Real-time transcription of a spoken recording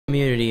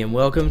everybody, and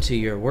welcome to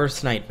your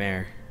worst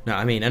nightmare. No,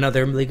 I mean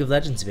another League of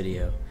Legends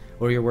video,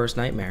 or your worst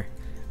nightmare.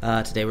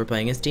 Today we're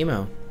playing as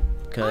Teemo,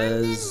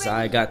 because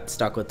I got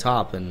stuck with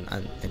top and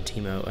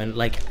Teemo, and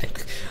like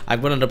I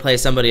wanted to play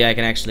somebody I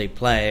can actually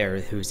play or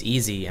who's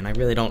easy, and I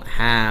really don't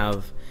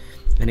have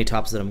any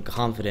tops that I'm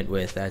confident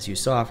with, as you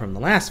saw from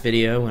the last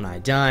video when I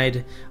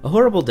died a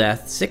horrible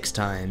death 6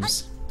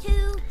 times. 1,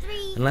 2,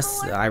 3,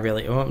 Unless 4. I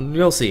really, well,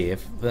 you'll see.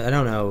 If I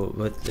don't know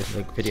if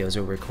like videos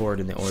will record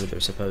in the order they're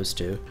supposed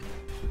to.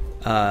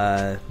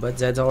 But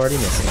Zed's already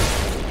missing.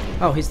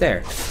 Oh, he's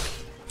there. 1,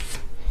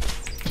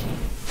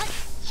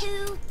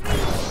 2, 3,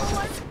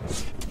 4.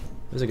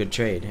 It was a good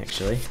trade,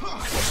 actually.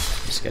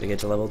 Just gotta get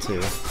to level 2.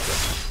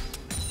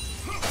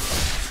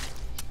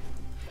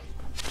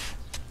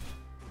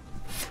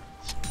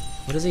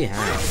 What does he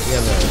have? Does he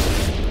have a...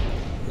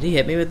 Did he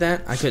hit me with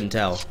that? I couldn't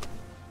tell.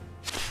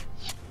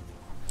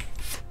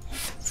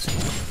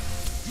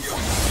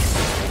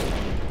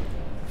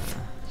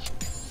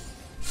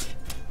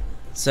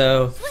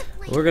 So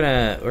we're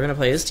gonna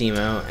play as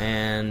Teemo,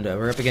 and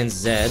we're up against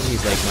Zed.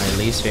 He's like my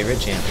least favorite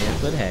champion,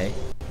 but hey.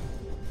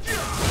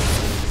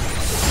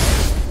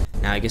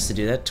 Now he gets to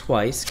do that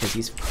twice because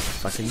he's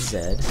fucking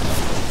Zed.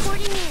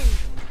 Reporting in.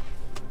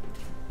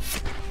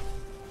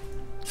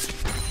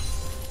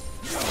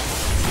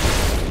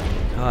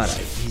 God,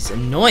 he's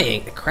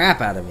annoying the crap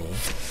out of me.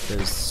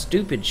 Those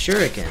stupid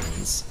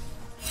shurikens.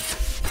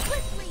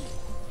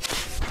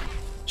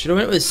 Should've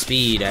went with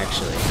speed,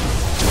 actually.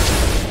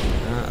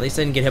 At least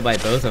I didn't get hit by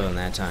both of them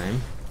that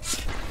time.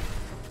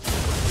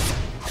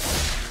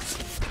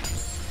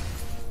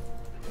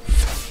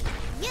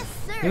 Yes,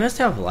 sir. He must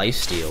have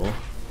lifesteal.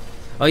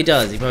 Oh, he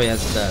does. He probably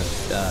has the.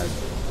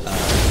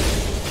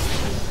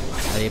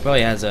 He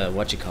probably has a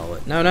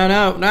whatchamacallit. No, no,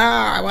 no, no!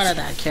 I wanted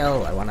that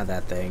kill. I wanted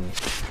that thing.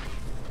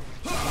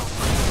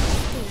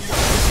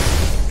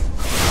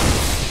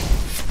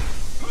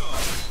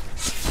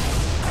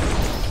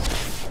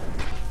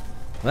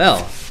 Well,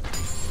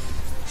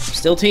 I'm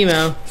still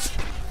Teemo.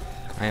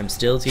 I am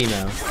still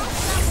Teemo.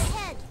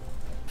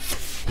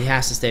 He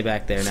has to stay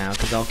back there now,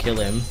 because I'll kill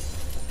him.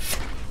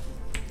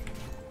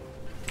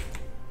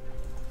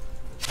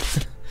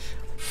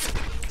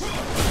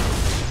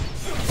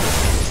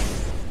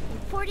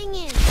 Reporting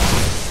in.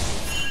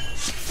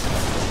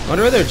 I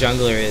wonder where their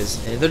jungler is.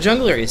 Their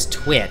jungler is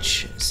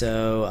Twitch,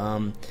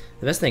 so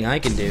the best thing I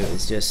can do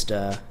is just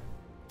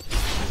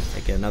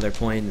take another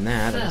point in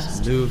that and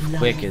just move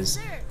quick as...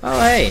 Oh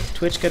hey,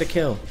 Twitch got a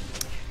kill.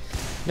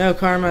 No,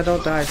 Karma,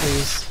 don't die,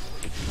 please.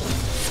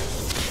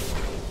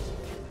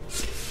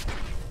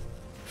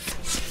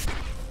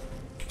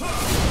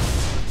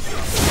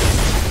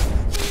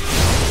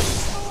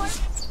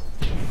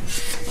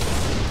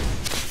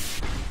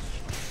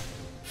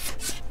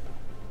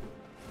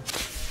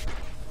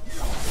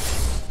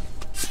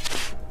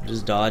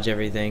 Just dodge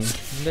everything.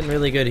 It's been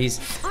really good. He's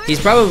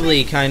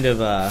probably kind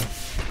of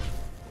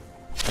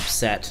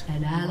upset.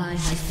 An ally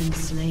has been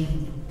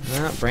slain.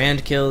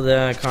 Brand killed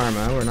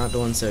Karma. We're not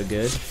doing so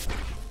good.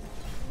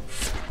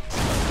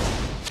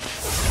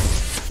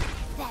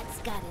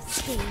 That's gotta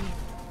sting.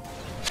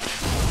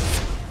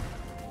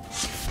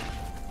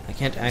 I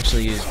can't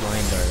actually use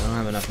Blind Dart. I don't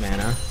have enough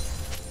mana.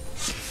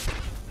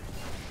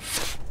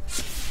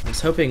 I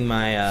was hoping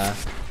my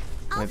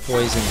my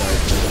Poison Dart.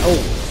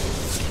 Oh,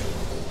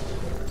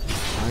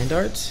 Blind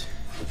Dart.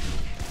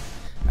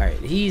 All right,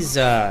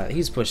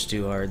 he's pushed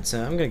too hard,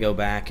 so I'm gonna go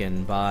back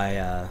and buy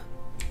a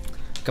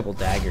couple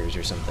daggers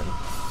or something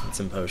and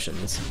some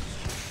potions.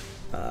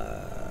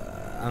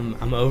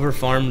 I'm over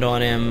farmed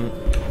on him, I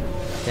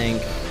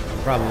think,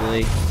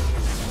 probably.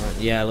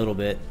 Yeah, a little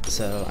bit.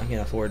 So I can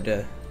afford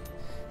to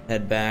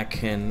head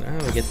back and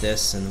we'll get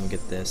this and then we'll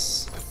get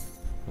this.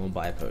 And we'll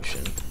buy a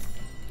potion.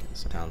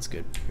 Sounds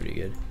good, pretty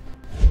good.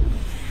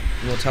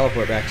 And we'll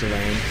teleport back to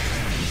lane.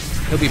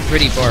 He'll be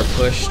pretty far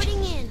pushed.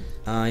 Reporting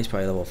in. He's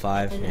probably level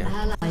 5. An Yeah.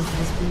 ally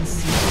has been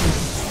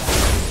slain.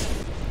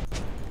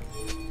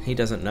 He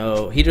doesn't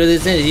know.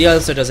 He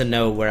also doesn't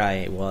know where I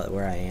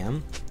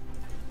am.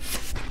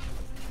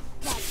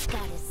 That's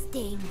gotta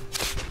sting.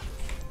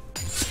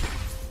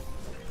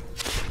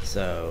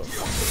 So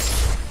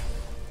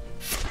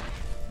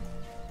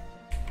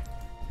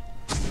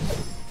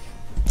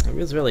I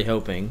was really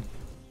hoping.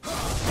 Yeah,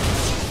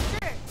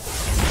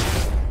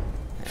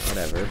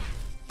 whatever.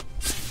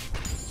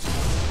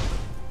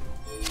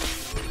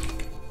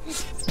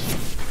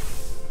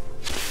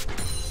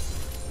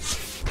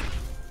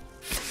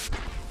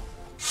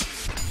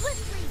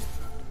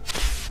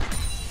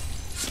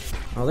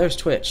 Oh, there's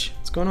Twitch.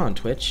 What's going on,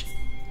 Twitch?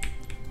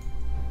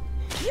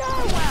 You're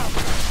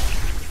welcome.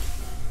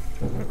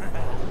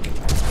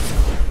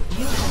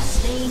 You have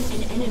slain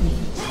an enemy.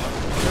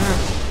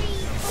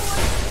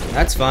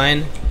 That's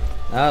fine.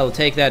 I'll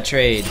take that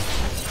trade.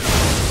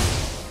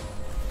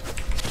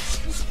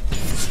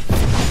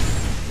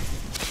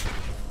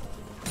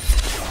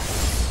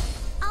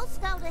 I'll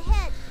scout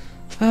ahead.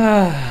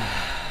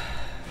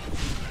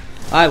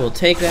 I will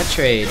take that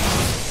trade.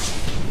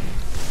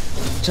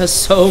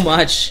 Just so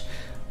much.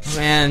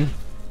 Man,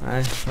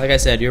 Like I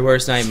said, your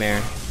worst nightmare,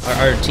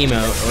 or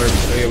Teemo, or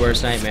your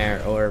worst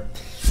nightmare, or,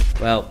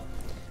 well,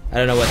 I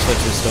don't know what Twitch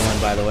was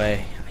doing, by the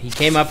way. He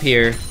came up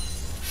here,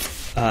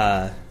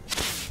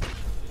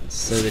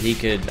 so that he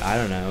could, I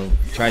don't know,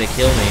 try to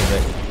kill me,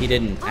 but he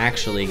didn't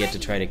actually get to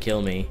try to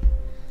kill me.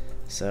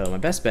 So my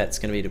best bet's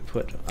gonna be to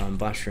put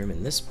mushroom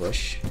in this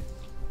bush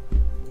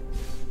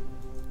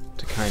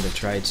to kind of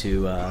try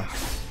to,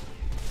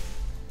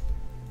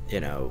 you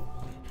know.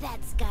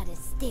 That's gotta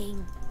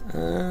sting.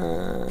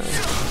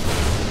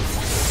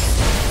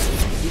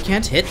 You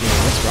can't hit me.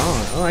 What's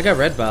wrong? Oh, I got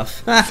red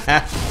buff. Oh,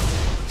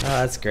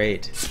 that's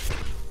great.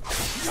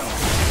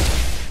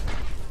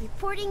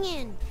 Reporting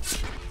in.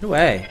 No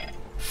way.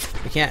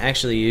 I can't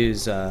actually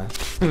use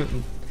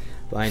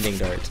blinding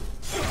dart.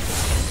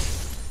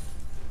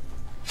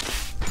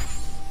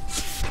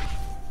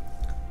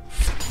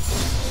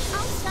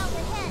 I'll scout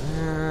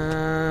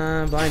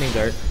ahead. Blinding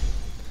dart.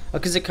 Oh,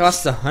 because it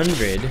costs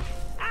 100.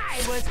 I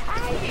was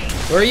hiding.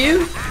 Where are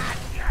you?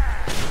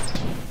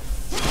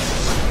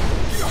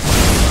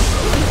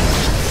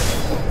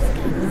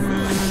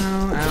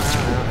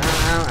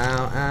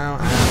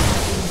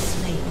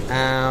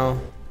 Ow.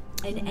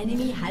 An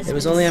enemy has It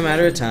was been only a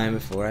matter of slain. time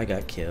before I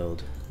got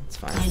killed. It's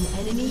fine. An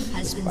enemy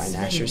has been Buy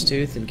Nasher's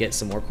slain. Tooth and get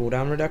some more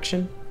cooldown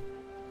reduction.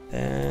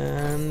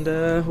 And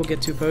we'll get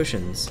 2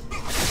 potions.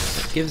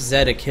 Give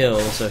Zed a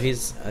kill, so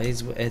he's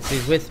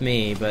with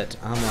me, but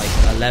I'm like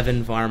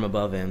 11 farm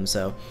above him,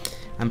 so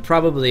I'm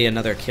probably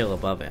another kill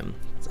above him.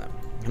 So,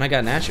 and I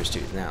got Nasher's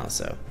Tooth now,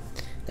 so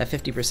that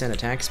 50%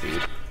 attack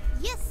speed.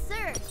 Yes,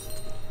 sir.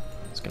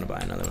 Just gonna buy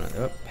another one.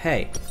 Oh,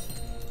 hey.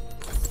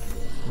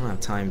 I don't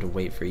have time to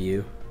wait for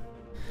you.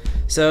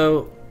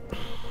 So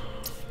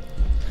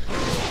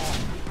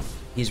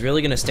he's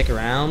really gonna stick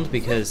around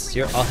because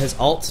his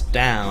ult's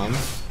down.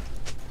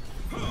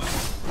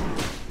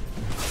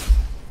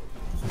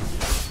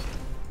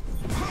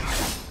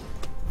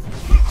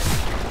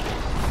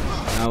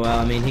 Oh well,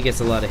 I mean he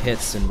gets a lot of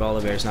hits and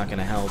Volibear's not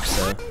gonna help,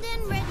 so Armed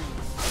and ready.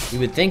 you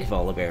would think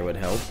Volibear would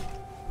help.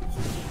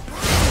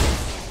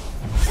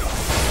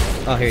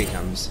 Oh, here he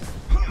comes.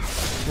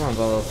 Come on,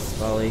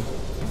 Volley.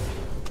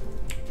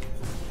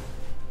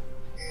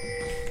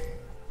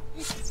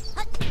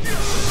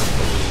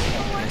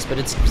 Yes, but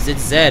it's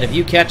Zed. If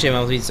you catch him,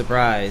 I'll be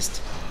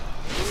surprised.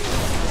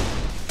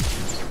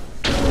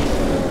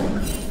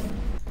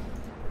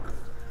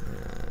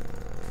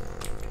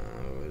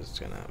 We're just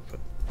gonna put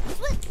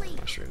Swiftly.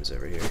 mushrooms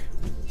over here.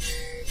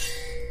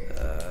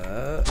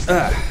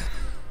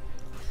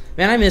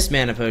 Man, I miss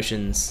mana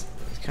potions.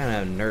 It kind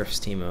of nerfs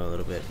Teemo a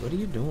little bit. What are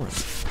you doing?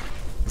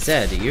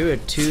 Zed, you are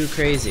too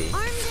crazy.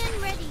 Armed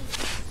and ready.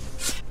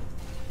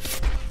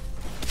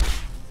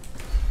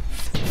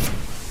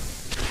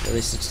 At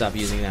least stop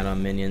using that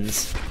on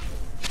minions.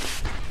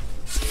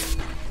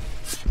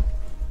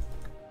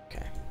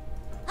 Okay.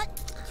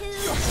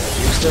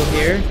 You're still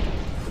here?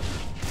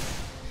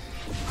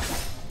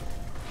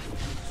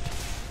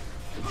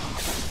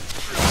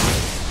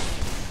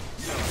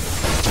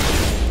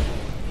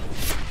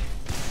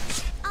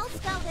 I'll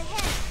scout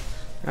ahead.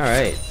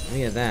 Alright,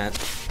 look at that.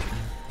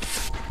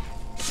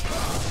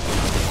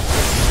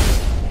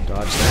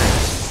 Dodge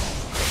that.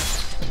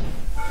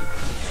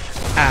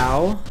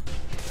 Ow.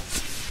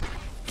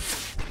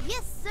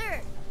 Yes,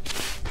 sir.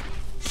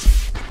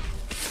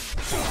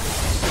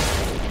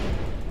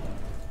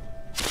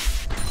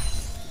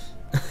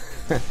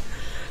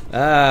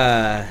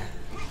 I'm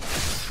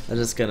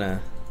just gonna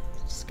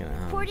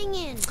Reporting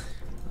in.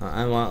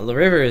 I want the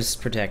river is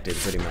protected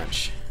pretty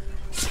much.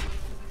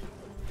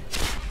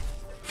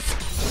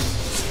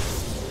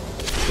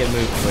 Get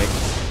moved quick.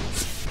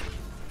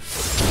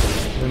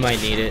 We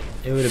might need it.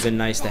 It would have been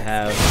nice to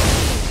have.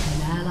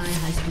 An ally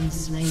has been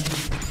slain.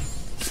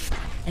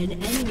 An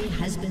enemy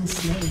has been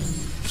slain.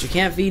 But you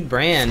can't feed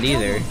Brand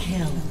either. Double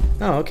kill.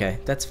 Oh, okay,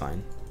 that's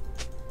fine.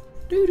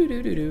 Do do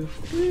do do do.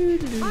 Do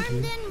do do Armed do.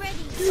 and ready.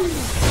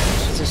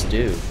 What does this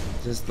do?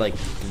 Just like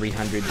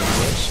 300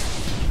 damage.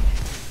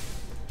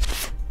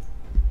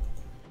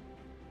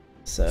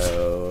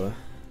 So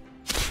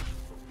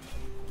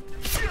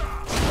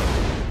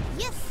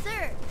Yes,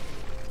 sir.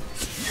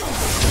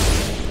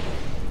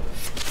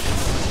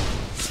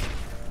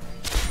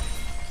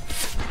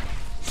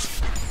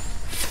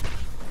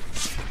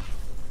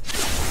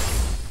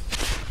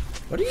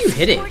 what are you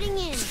hitting? Reporting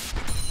in.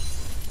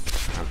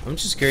 I'm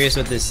just curious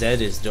what this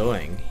Zed is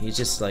doing. He's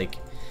just like,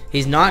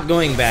 he's not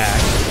going back.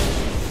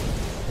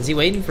 Is he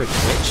waiting for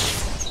Twitch?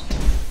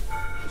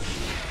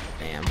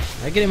 Damn.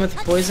 Did I get him with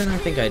the poison? I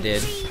think I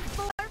did. 3,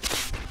 4.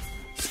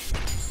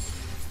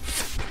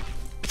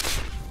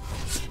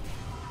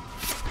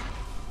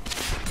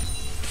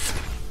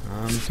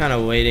 I'm kind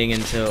of waiting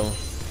until. How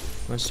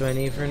much do I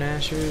need for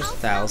Nashers? I'll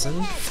scout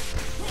 1,000.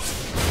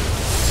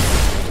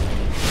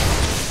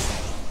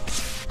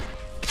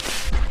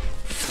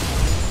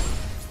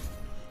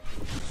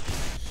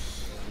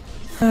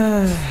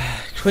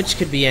 Twitch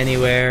could be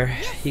anywhere.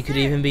 He could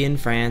even be in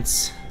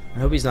France. I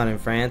hope he's not in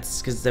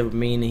France, because that would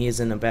mean he's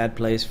in a bad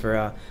place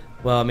for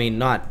Well, I mean,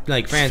 not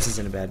like France is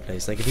in a bad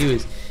place. Like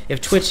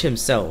if Twitch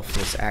himself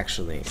was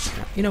actually,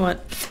 you know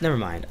what? Never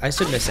mind. I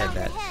shouldn't have said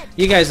that.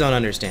 You guys don't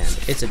understand.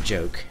 It's a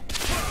joke.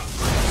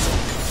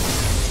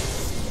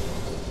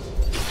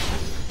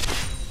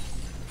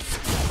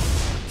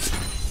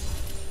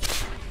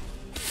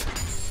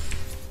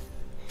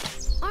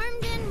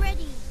 Armed and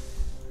ready.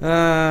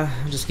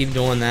 I'll just keep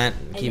doing that.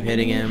 Keep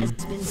hitting him.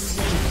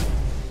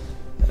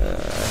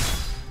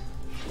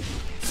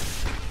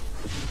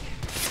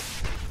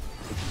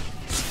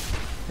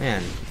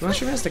 Man,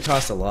 mushroom has to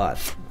cost a lot.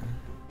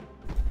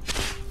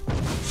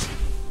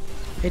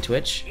 Hey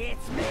Twitch.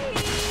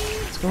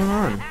 What's going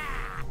on?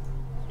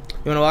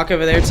 You wanna walk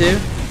over there too?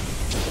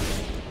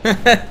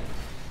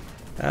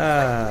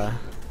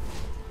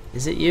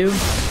 Is it you?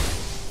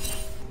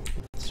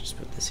 Let's just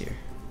put this here.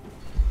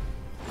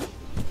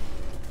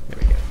 There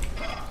we go.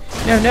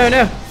 No, no,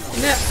 no!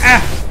 No!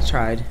 Ah!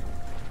 Tried.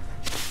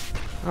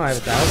 Oh, I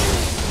have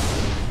 1,000.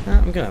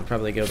 I'm gonna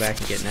probably go back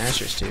and get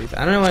Nasher's tooth.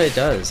 I don't know what it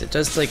does. It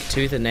does like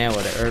tooth and nail,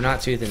 or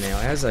not tooth and nail.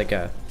 It has like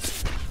a.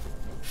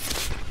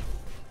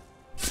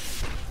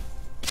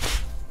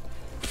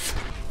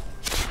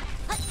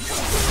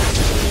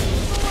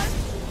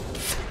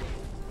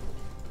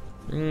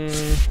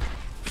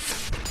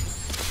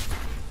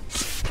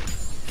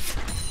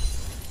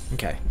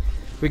 Okay,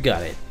 we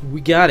got it.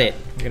 We got it.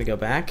 We're gonna go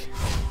back.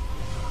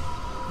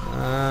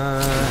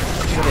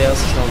 Everybody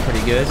else is going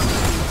pretty good.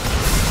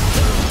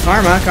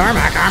 Karma,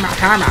 karma, karma,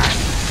 karma.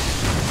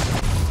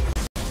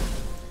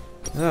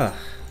 Ugh.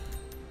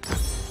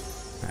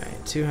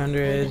 Alright,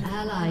 200. An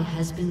ally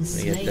has been Let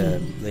me get slain. the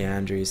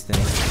Leandri's thing.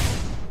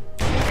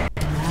 An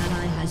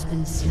ally has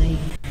been slain.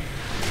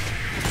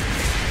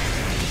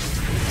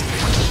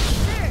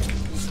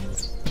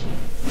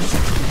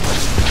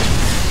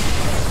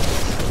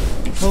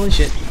 Holy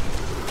shit.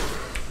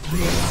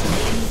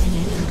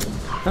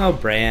 Oh,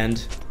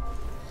 Brand.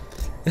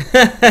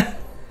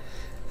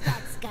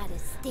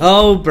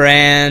 Oh,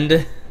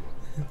 Brand.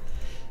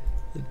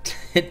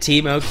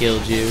 Teemo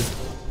killed you.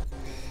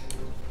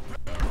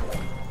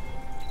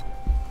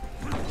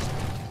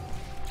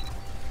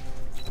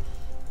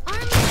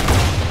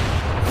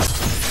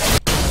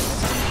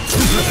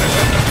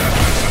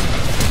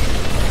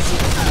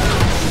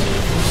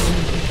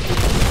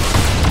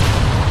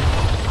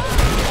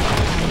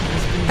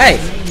 Hey!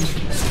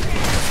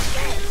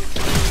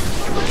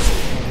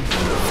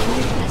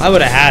 I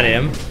would have had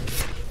him.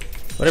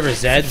 Whatever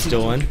Zed's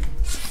doing.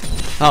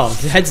 Oh,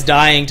 Zed's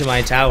dying to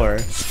my tower.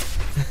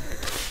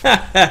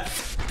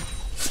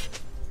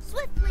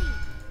 Swiftly.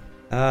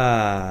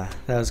 Ah,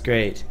 that was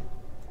great.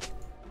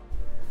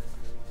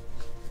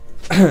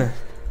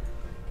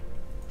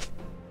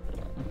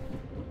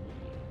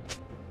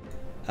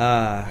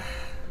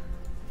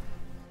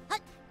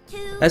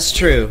 That's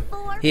true.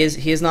 He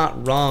is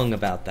not wrong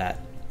about that.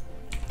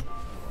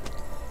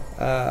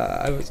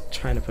 I was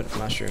trying to put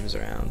mushrooms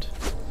around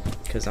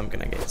because I'm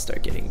gonna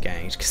start getting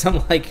ganked because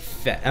I'm like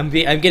I'm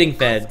getting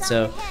fed,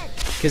 so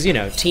because you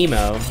know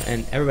Teemo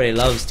and everybody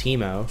loves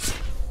Teemo.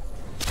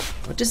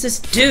 What does this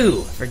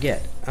do?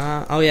 Forget.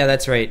 Oh yeah,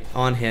 that's right.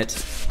 On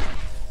hit.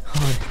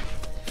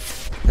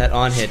 That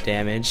on hit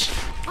damage.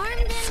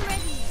 Armed and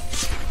ready.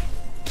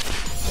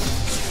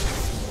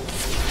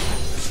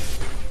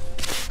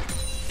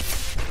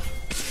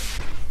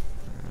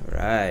 All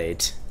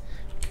right.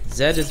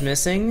 Zed is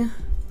missing.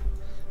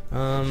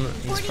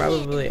 He's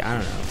probably,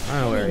 I don't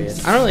know where he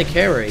is. I don't really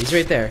care where he is. He's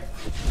right there.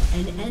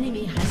 An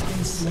enemy has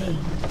been slain.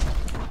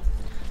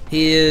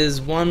 He is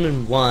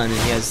 1-1 and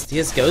he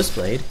has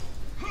Ghostblade.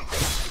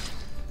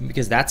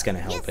 Because that's gonna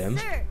help him.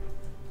 Sir.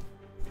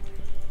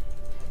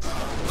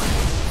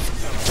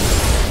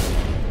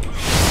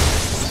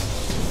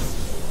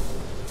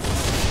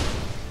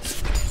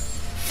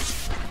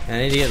 And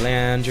I need to get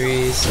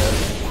Landry, so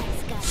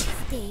That's got a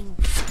sting.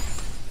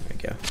 there we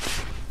go.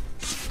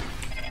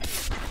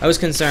 I was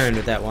concerned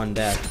with that one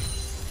death.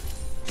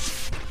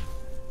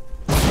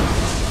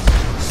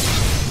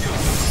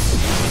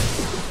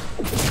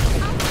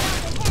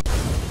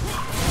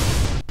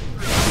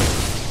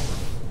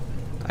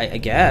 I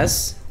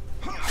guess.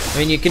 I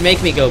mean, you can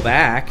make me go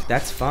back.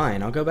 That's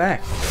fine. I'll go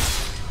back.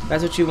 If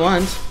that's what you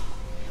want.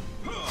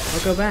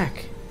 I'll go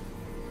back.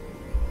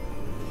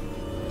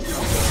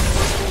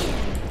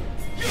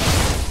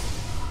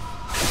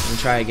 Let me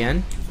try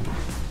again.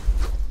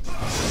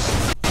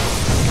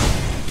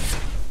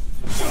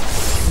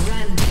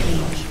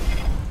 Rampage.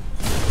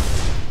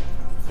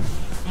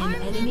 An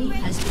enemy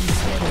has been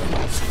slain.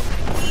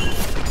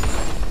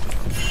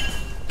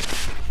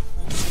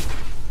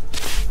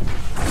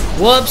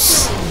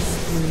 Whoops!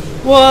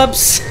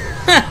 Whoops!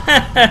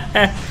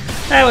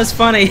 That was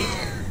funny.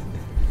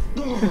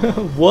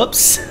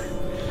 Whoops!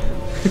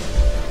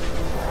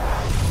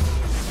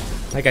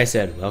 Like I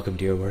said, welcome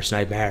to your worst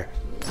nightmare.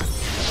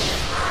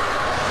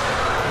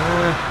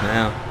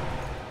 Now.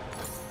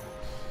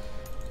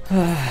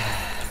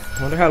 I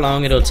wonder how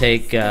long it'll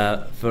take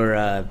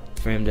for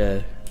him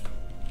to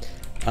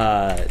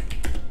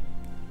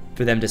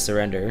for them to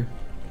surrender.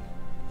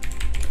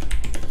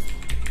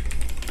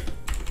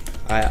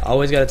 I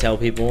always gotta tell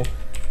people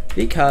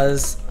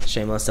because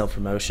shameless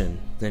self-promotion.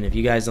 Then if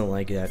you guys don't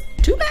like that,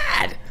 too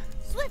bad!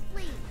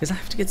 Swiftly. Because I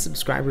have to get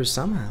subscribers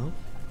somehow.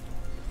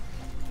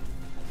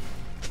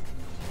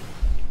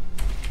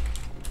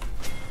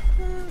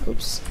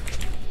 Oops.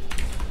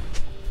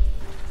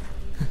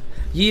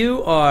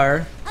 You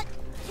are...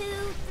 2,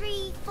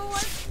 3, 4.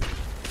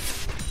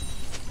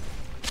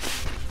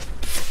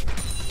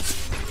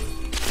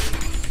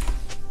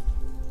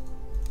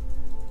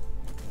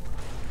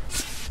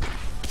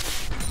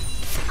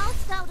 I'll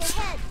scout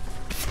ahead.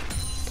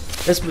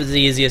 This was the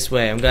easiest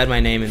way. I'm glad my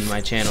name and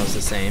my channel is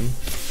the same.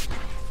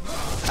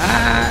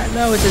 Ah,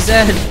 no, it's a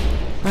Zed.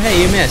 Oh,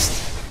 hey, you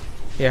missed.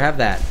 Here, have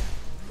that.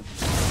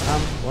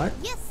 What?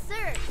 Yes,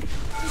 sir.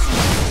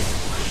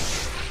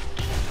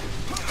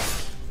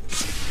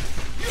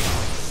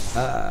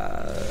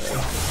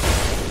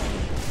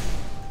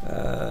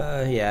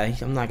 Yeah,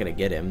 I'm not gonna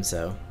get him,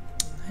 so.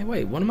 Hey,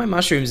 wait, one of my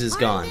mushrooms is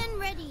gone. Armed and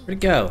ready. Where'd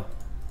it go?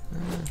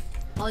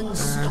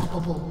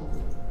 Unstoppable.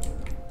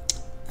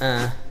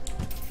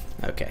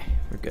 Okay,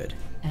 we're good.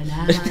 An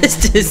ally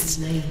has This been is.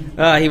 slain.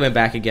 Oh, he went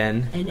back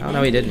again. An Oh,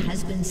 no, he enemy didn't.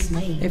 has been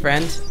slain. Hey,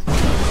 friend.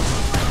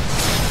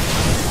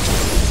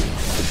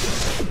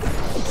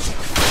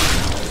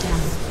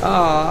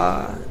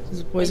 Aw, is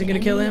the poison gonna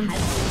kill him?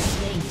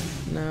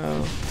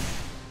 No.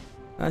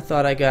 I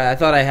thought I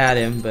had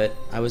him, but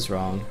I was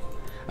wrong.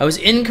 I was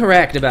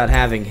incorrect about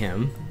having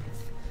him.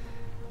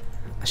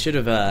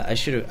 God,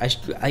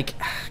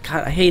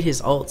 I hate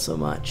his ult so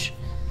much.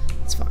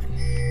 It's fine.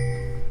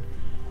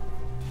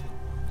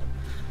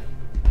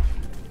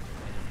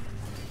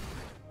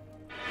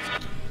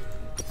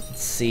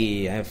 Let's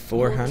see, I have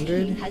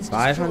 400?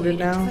 500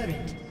 now? Do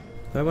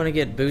I want to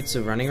get Boots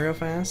of Running real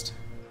fast?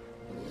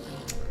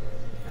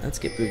 Let's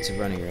get Boots of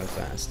Running real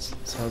fast.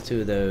 Sell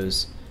 2 of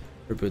those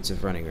for Boots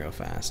of Running real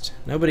fast.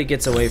 Nobody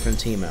gets away from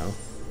Teemo.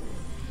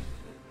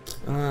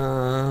 No,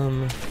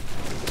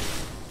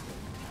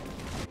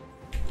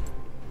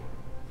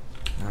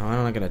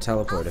 I'm not gonna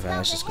teleport if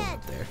Ash is going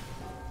up there.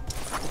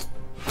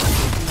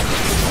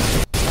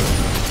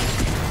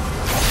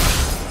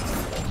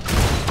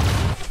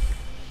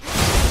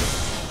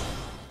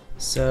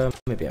 So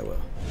maybe I will.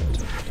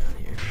 Down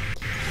here.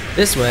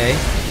 This way.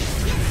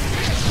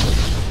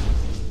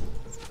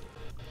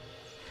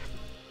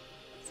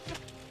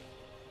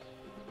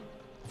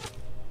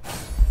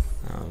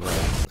 I'm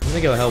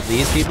gonna go help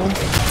these people.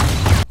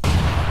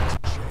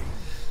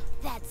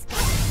 That's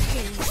gonna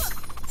sting.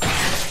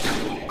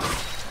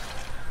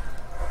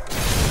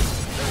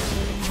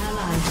 An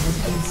ally has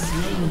been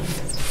slain.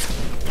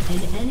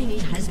 An enemy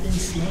has been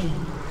slain.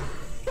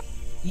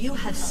 You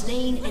have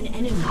slain an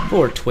enemy.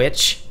 Poor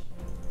Twitch.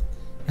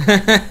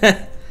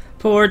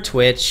 Poor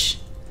Twitch.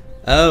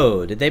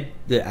 Oh,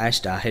 the Ash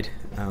died.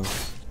 Oh.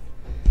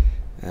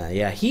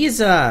 Yeah,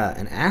 he's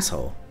an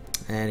asshole.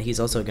 And he's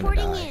also gonna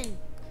Porting die. in.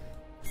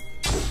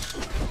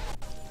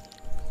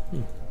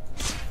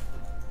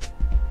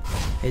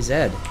 Hey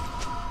Zed.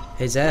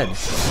 Hey Zed. Come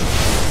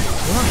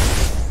on.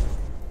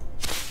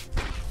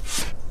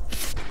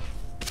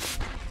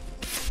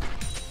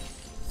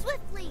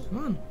 Swiftly. Come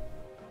on.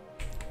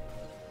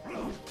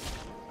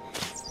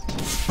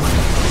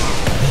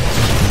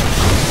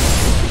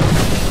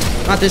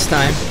 Not this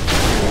time.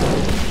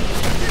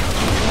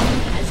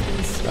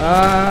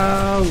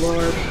 Oh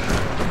Lord.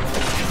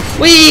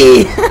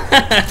 Whee!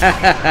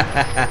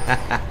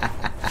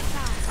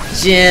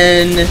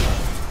 Jin,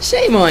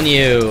 shame on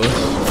you.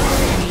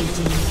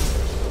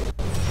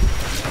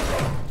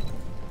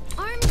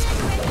 Armed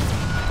and ready.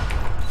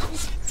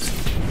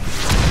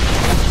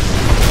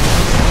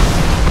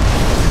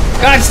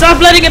 God, stop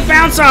letting it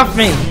bounce off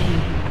me!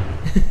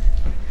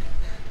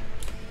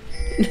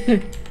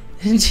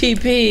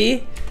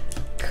 GP,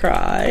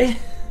 cry.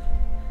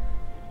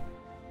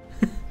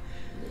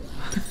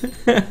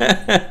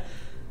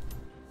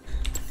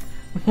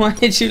 Why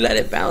did you let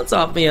it bounce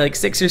off me like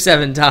 6 or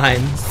 7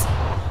 times?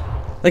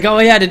 Like all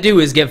he had to do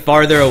was get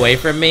farther away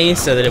from me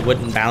so that it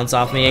wouldn't bounce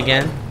off me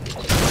again.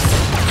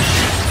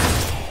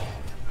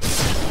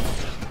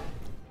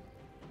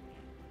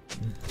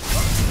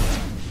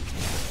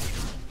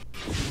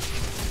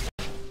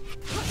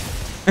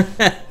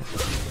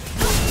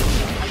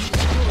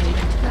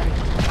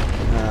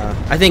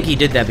 I think he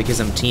did that because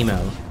I'm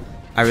Teemo.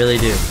 I really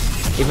do.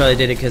 He probably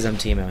did it because I'm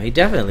Teemo. He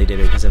definitely did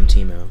it because I'm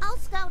Teemo. I'll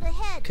scout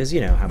ahead. Because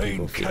you know how Main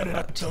people feel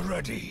about cannon Teemo.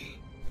 ready.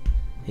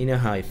 You know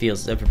how he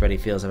feels. Everybody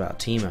feels about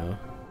Teemo.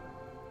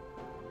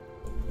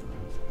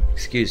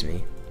 Excuse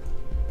me.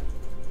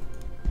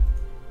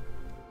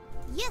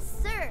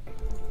 Yes, sir.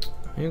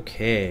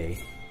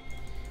 Okay.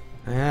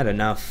 I had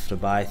enough to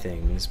buy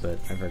things, but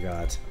I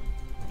forgot.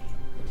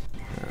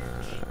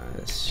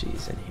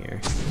 She's in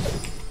here.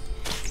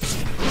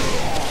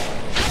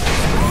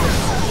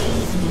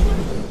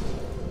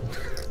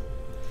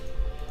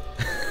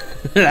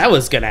 That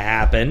was gonna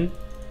happen.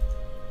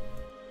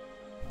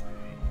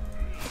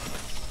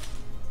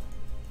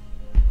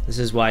 This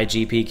is why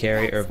GP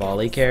carry or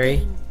volley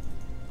carry.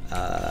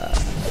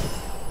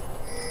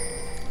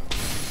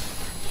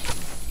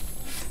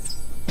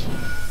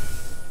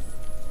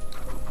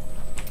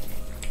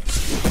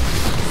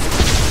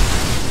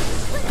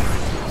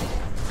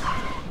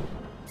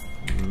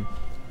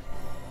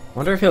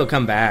 Wonder if he'll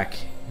come back.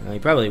 He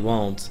probably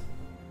won't.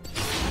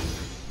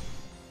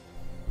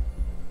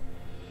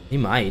 He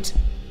might.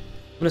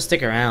 I'm gonna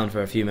stick around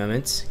for a few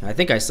moments. I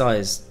think I saw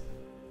his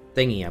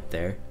thingy up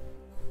there.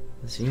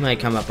 So he might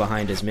come up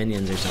behind his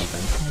minions or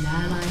something. An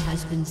ally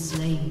has been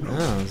slain.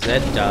 Oh,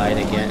 Zed died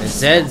again.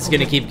 Zed's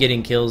gonna keep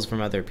getting kills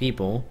from other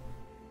people.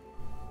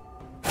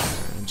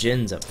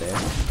 Jin's up there.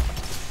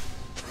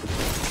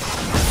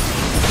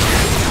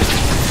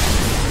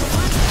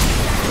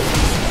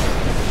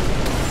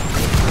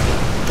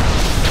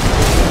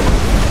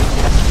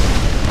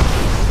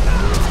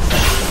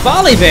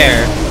 Volley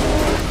bear!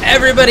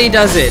 Everybody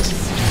does it!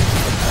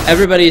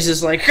 Everybody's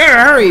just like,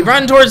 hurry,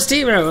 run towards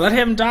Teemo, let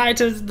him die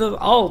to the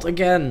ult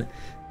again.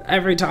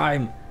 Every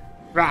time.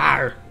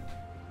 Rawr.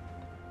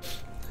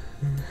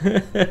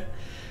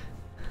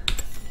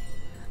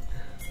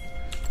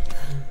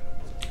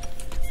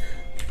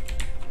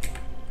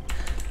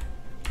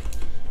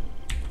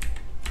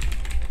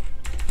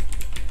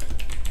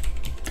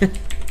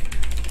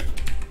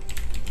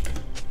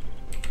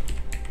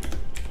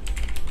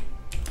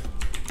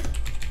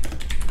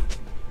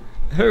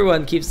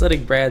 Everyone keeps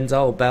letting Brand's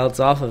all bounce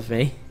off of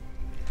me.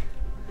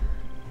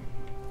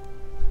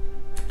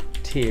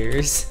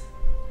 Tears.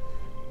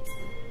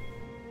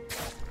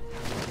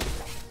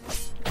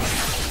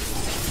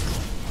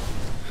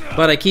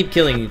 But I keep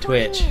killing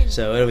Twitch,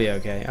 so it'll be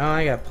okay. Oh,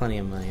 I got plenty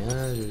of money.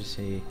 Let's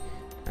see.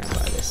 I'll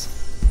buy this.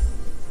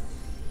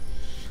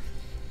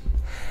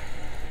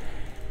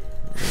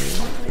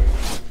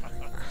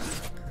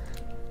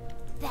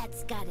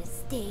 That's gotta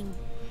sting.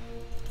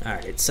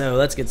 Alright, so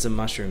let's get some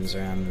mushrooms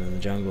around in the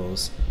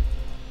jungles.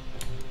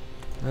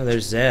 Oh,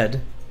 there's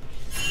Zed.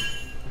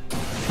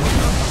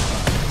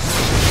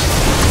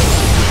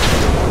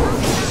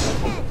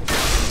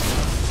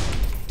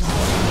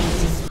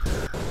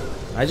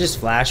 I just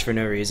flash for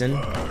no reason.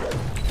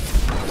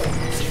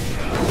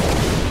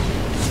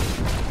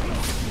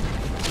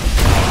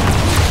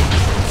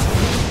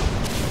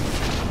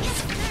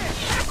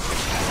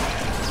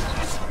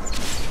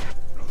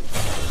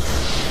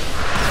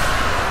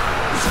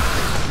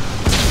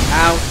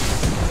 Ow.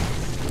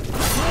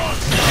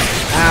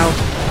 Ow.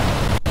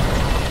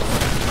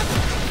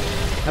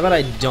 How about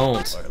I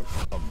don't?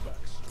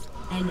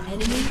 An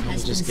enemy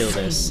has Just been kill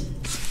slain. this.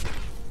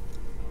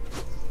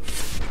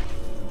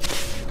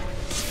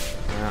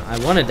 I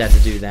wanted that to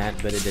do that,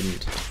 but it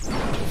didn't.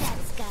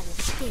 That's gotta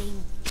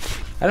sting.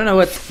 I don't know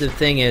what the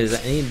thing is.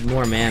 I need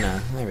more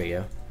mana. There we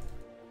go.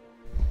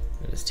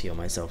 I'll just heal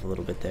myself a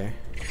little bit there.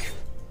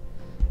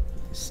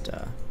 Just,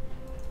 that's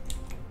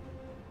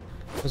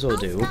what we'll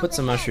do. We'll put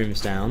some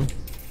mushrooms down.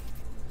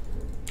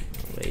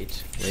 Wait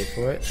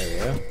for it. There we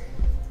go.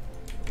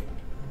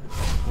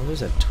 Oh,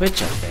 there's a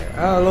Twitch up there.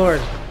 Oh,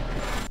 Lord.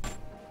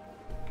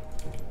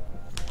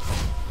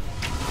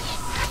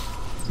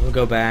 We'll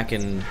go back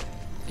and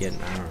get,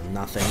 I don't know,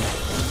 nothing. 2,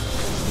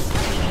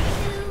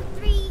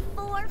 3,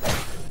 4.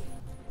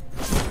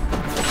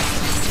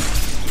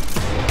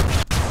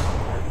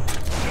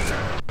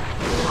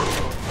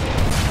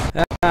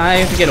 I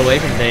have to get away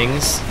from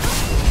things.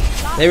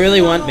 They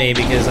really want me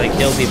because I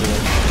kill people.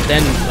 But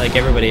then, like,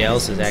 everybody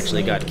else has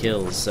actually got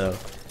kills, so,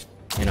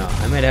 you know,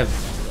 I might have...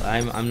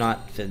 I'm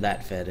not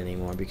that fed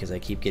anymore because I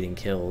keep getting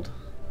killed.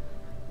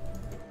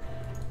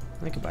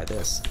 I can buy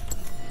this.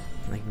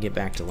 I can get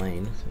back to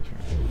lane.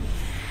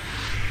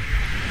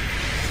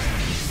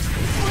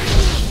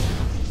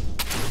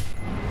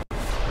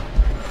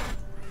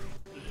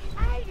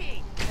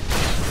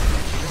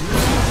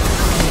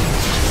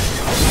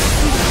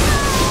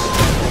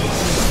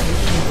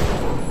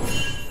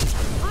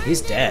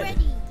 He's dead.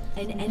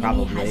 An enemy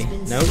Probably. has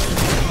been Nope.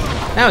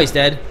 slain. Now he's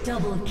dead.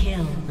 Double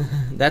kill.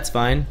 That's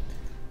fine.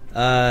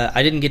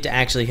 I didn't get to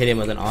actually hit him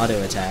with an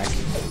auto attack.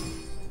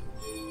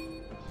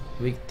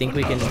 We think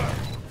we can...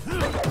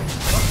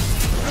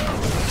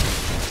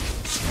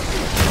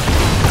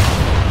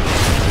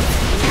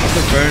 I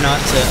prefer not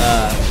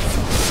to,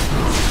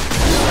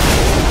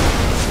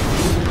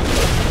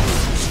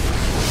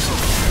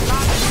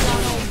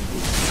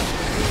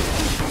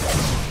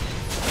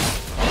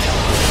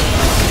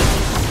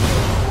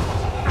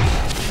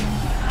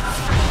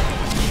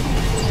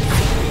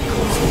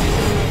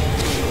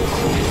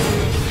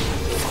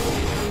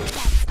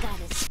 That's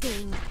gotta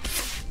sting.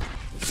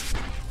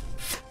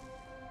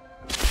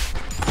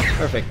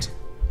 Perfect.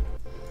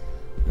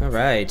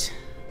 Alright.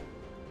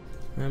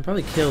 I'll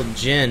probably kill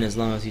Jin as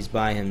long as he's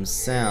by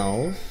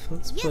himself.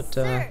 Let's Yes, put,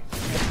 sir.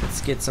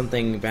 let's get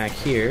something back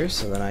here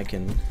so that I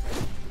can...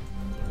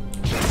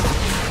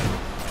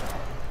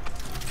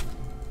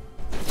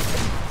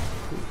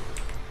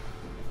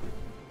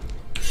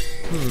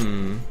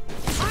 Armed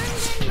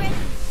and ready.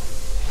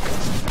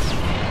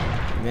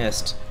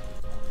 Missed.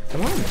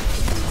 Come on.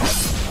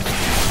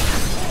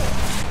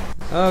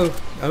 Oh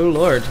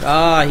Lord.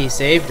 Ah, he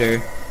saved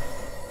her.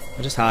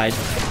 I'll just hide.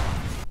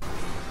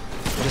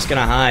 I'm just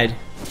gonna hide.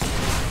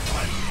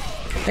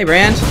 Hey,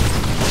 Brand.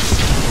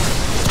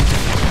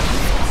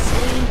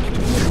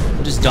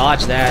 We'll just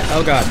dodge that.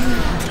 Oh God.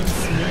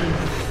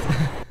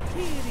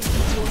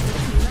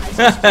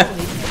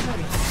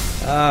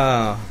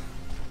 Oh.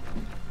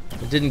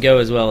 It didn't go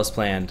as well as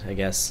planned, I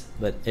guess.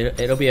 But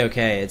it'll be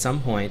okay. At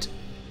some point,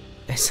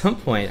 I'm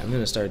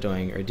gonna start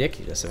doing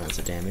ridiculous amounts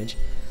of damage.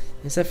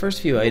 It's that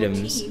first few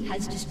items.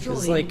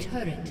 It's like,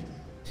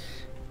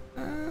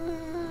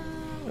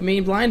 I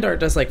mean, blind dart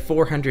does like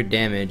 400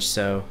 damage,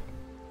 so.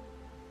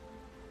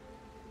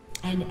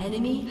 An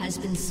enemy has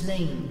been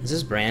slain. Is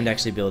this Brand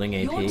actually building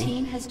AP? Your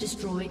team has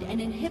destroyed an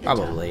inhibitor.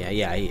 Probably,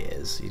 yeah, he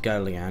is. He's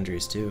got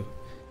Leandri's too.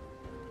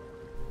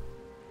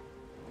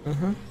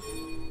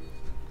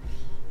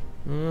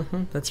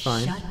 That's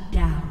fine. Shut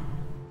down.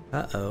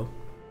 Uh-oh.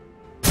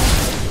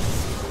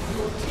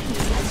 Your team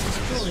has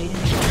destroyed an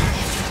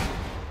inhibitor.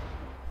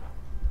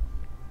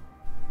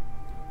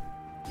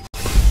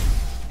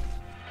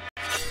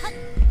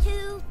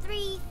 2,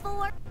 3,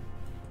 4.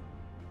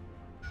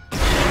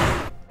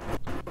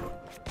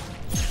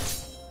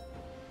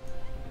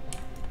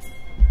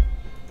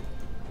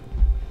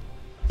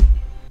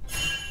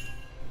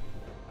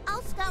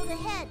 I'll scout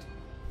ahead.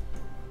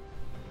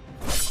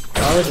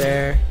 Polar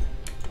bear.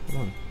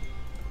 Come on.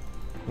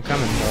 I'm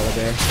coming, Polar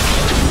bear.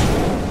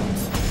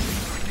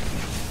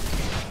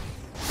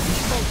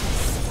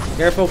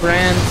 Careful,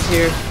 Brand's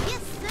here.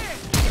 Yes, sir.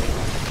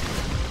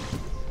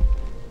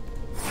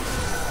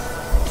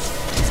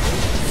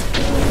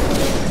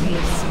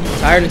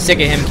 Tired and sick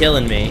of him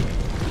killing me.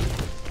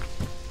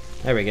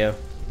 There we go.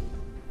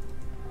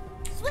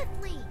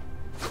 Swiftly.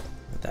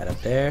 Put that up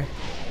there.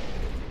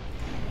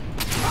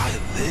 I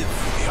live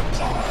for the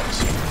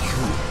applause. You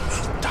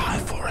will die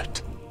for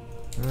it.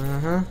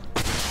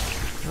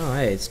 Oh,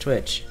 hey, it's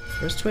Twitch.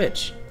 Where's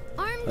Twitch?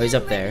 Armed Oh, he's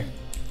and up there. ready.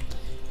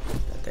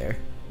 Put that there.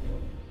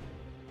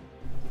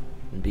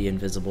 And be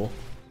invisible.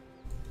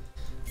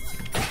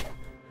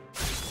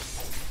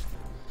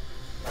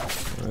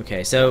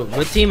 Okay, so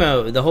with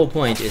Teemo, the whole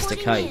point is to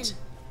kite.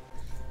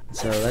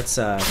 So let's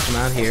come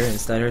out here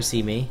and let her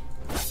see me.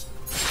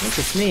 Look,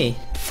 it's me.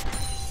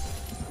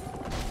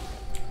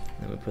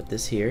 Then we put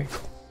this here.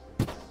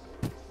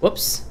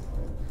 Whoops.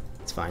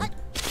 It's fine.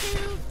 2,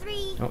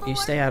 3, Oh, you 4.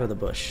 stay out of the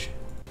bush.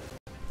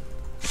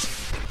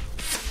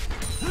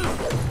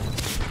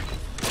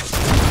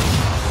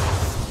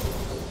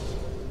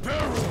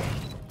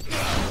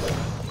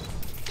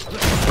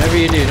 Whatever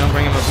you do, don't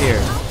bring him up here.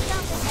 I'll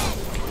scout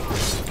ahead.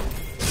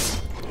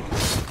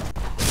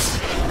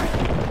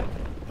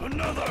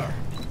 Another.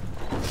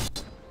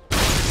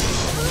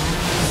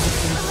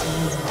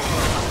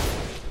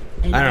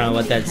 I don't know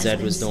what that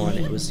Zed was doing.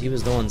 He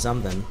was doing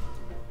something.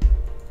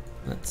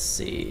 Let's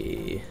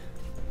see.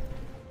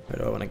 Where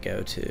do I want to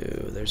go to?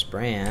 There's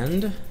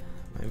Brand.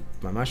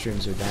 My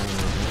mushrooms are down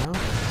right now.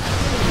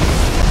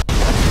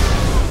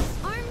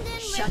 Armed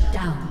and Shut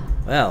down.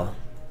 Well,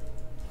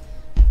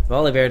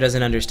 Volibear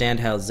doesn't understand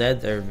how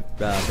Zed or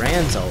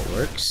Brand's ult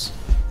works.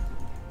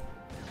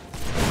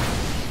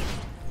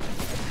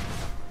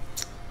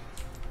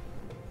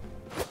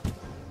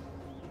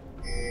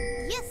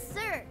 ready. Yes,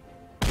 sir.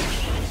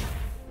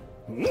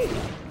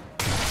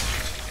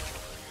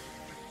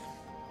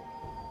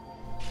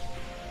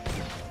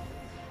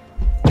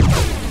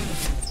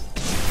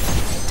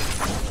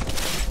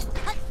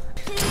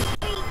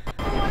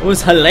 It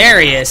was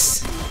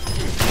hilarious.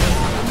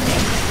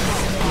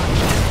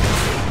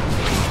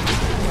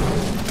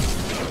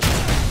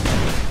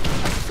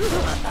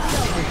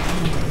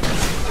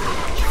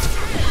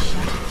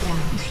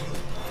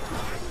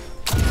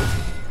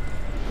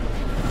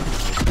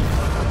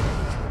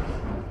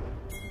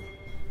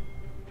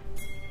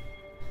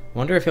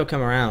 Wonder if he'll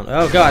come around.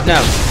 Oh god, no.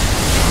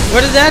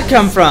 Where did that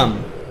come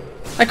from?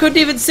 I couldn't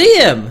even see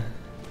him.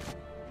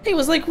 He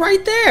was like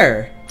right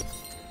there.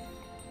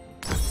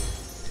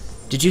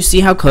 Did you see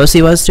how close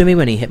he was to me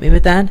when he hit me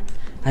with that?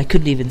 I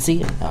couldn't even see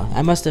him. Oh,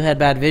 I must have had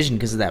bad vision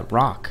because of that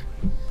rock.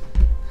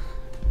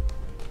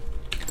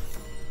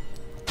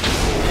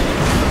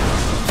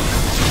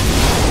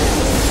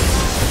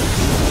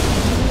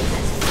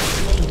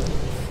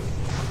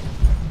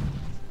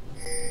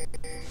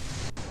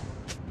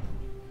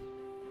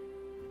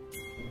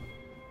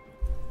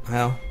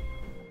 Well,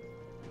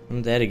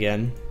 I'm dead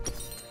again.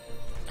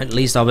 At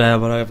least I'll be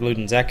able to have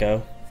Luden's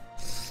Echo.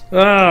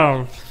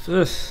 Oh,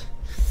 ugh.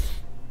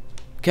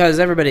 Because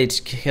everybody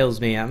kills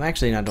me. I'm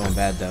actually not doing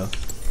bad though.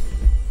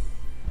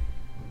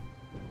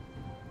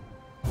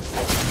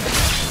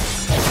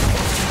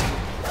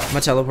 I'm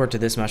gonna teleport to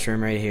this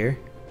mushroom right here.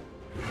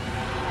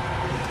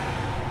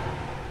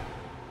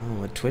 Oh,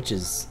 what Twitch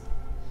is...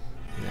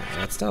 Nah,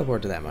 let's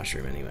teleport to that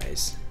mushroom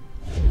anyways.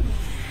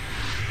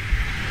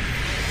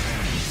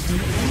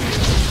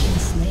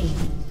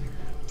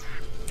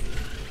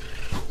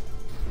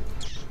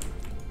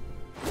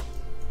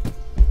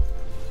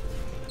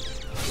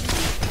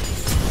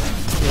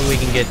 Well, we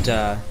can get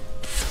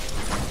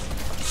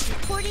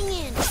Reporting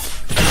in.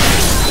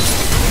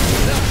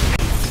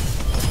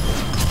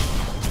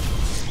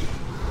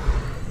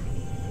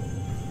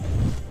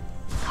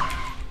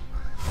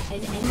 An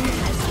enemy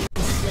has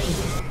been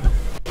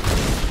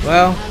slain.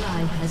 well,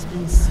 Ally has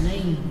been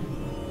slain.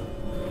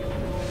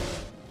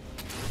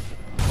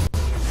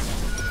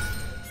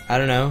 I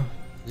don't know.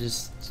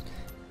 Just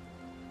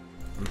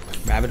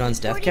Rabadon's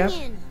death cap?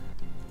 Reporting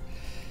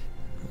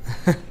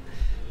in.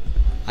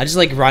 I just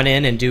like run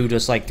in and do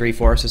just like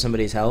 3/4 of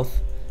somebody's health.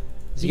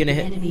 Is he gonna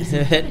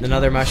hit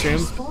another mushroom?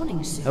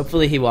 Spawning soon.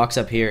 Hopefully he walks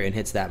up here and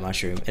hits that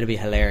mushroom. It'll be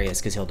hilarious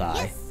because he'll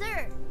die. Yes,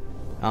 sir.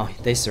 Oh,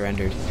 they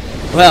surrendered.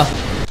 Well,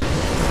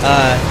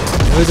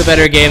 it was a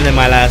better game than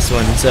my last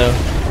one, so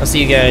I'll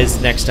see you guys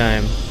next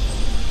time.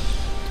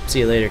 See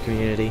you later,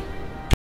 community.